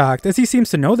Hiragi is shocked as he seems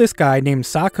to know this guy named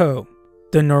Sako.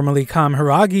 The normally calm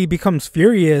Hiragi becomes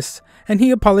furious, and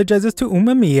he apologizes to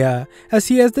Umemiya as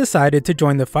he has decided to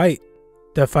join the fight.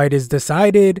 The fight is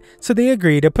decided, so they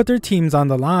agree to put their teams on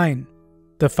the line.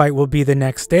 The fight will be the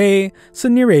next day, so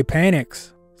Nirei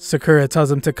panics. Sakura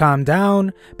tells him to calm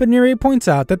down, but Nirei points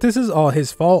out that this is all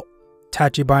his fault.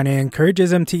 Tachibana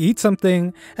encourages him to eat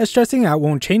something, as stressing out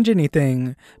won't change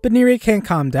anything, but Nirei can't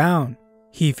calm down.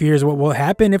 He fears what will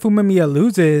happen if Umemiya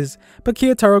loses, but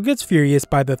Kiyotaro gets furious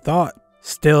by the thought.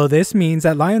 Still, this means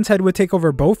that Lion's Head would take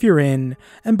over Bofurien,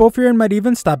 and Bofurien might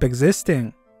even stop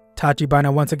existing.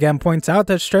 Tachibana once again points out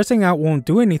that stressing out won't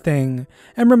do anything,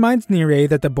 and reminds Nirei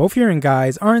that the Bofurien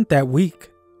guys aren't that weak.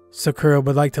 Sakura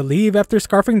would like to leave after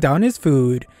scarfing down his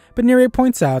food, but Nirei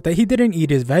points out that he didn't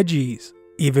eat his veggies.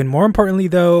 Even more importantly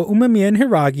though, Umemiya and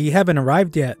Hiragi haven't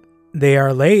arrived yet. They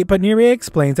are late, but Nirei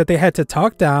explains that they had to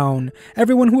talk down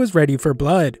everyone who was ready for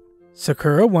blood.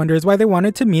 Sakura wonders why they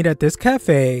wanted to meet at this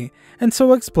cafe, and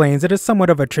So explains it is somewhat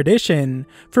of a tradition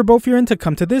for Bofurien to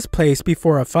come to this place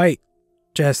before a fight.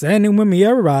 Just then,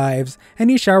 Umemiya arrives, and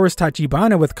he showers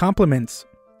Tachibana with compliments.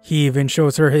 He even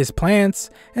shows her his plants,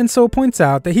 and So points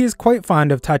out that he is quite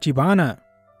fond of Tachibana.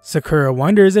 Sakura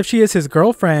wonders if she is his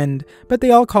girlfriend, but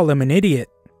they all call him an idiot.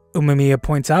 Umemiya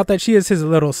points out that she is his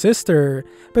little sister,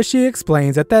 but she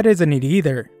explains that that isn't it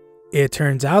either. It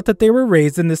turns out that they were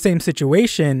raised in the same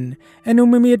situation, and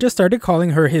Umemiya just started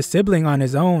calling her his sibling on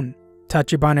his own.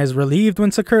 Tachibana is relieved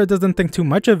when Sakura doesn't think too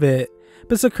much of it,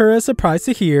 but Sakura is surprised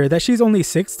to hear that she's only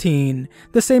 16,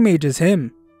 the same age as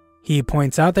him. He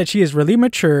points out that she is really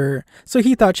mature, so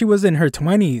he thought she was in her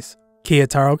 20s.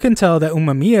 Kiyotaro can tell that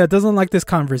Umemiya doesn't like this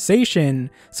conversation,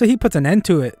 so he puts an end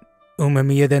to it.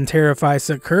 Umemiya then terrifies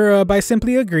Sakura by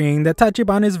simply agreeing that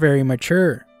Tachibana is very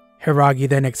mature. Hiragi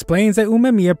then explains that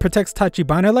Umemiya protects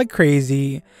Tachibana like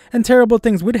crazy, and terrible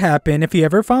things would happen if he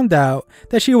ever found out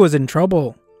that she was in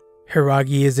trouble.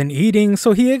 Hiragi isn't eating,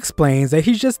 so he explains that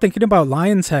he's just thinking about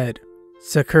Lion's Head.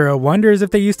 Sakura wonders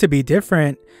if they used to be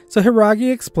different, so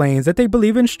Hiragi explains that they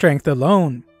believe in strength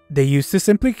alone. They used to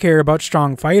simply care about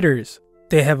strong fighters.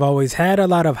 They have always had a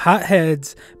lot of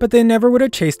hotheads, but they never would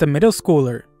have chased a middle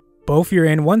schooler.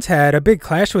 Bofurien once had a big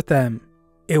clash with them.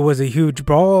 It was a huge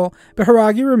brawl, but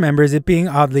Hiragi remembers it being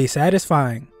oddly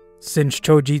satisfying. Since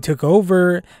Choji took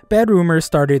over, bad rumors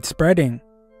started spreading.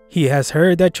 He has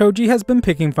heard that Choji has been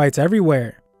picking fights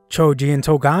everywhere. Choji and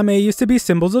Togame used to be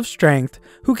symbols of strength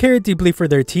who cared deeply for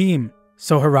their team,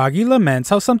 so Hiragi laments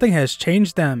how something has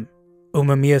changed them.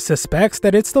 Umemiya suspects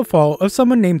that it's the fault of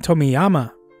someone named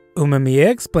Tomiyama. Umemiya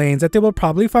explains that they will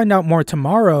probably find out more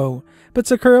tomorrow, but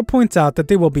Sakura points out that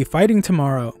they will be fighting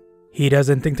tomorrow. He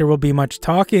doesn't think there will be much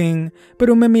talking, but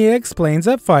Umemiya explains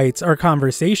that fights are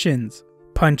conversations.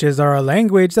 Punches are a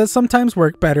language that sometimes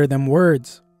work better than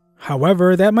words.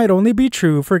 However, that might only be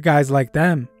true for guys like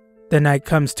them. The night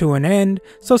comes to an end,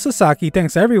 so Sasaki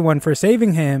thanks everyone for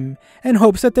saving him and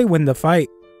hopes that they win the fight.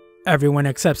 Everyone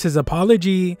accepts his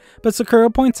apology, but Sakura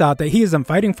points out that he isn't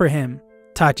fighting for him.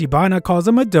 Tachibana calls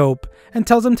him a dope and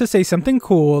tells him to say something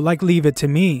cool like "leave it to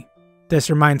me." This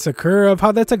reminds Sakura of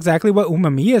how that's exactly what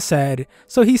Umemiya said,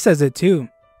 so he says it too.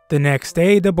 The next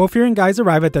day, the Bofurien guys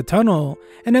arrive at the tunnel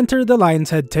and enter the Lion's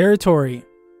Head territory.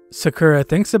 Sakura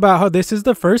thinks about how this is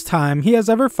the first time he has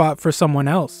ever fought for someone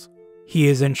else. He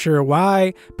isn't sure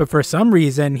why, but for some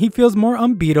reason he feels more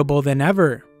unbeatable than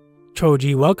ever.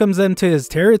 Choji welcomes them to his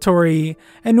territory,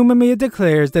 and Umemiya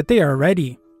declares that they are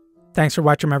ready. Thanks for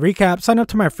watching my recap. Sign up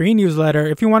to my free newsletter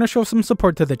if you want to show some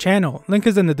support to the channel. Link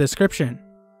is in the description.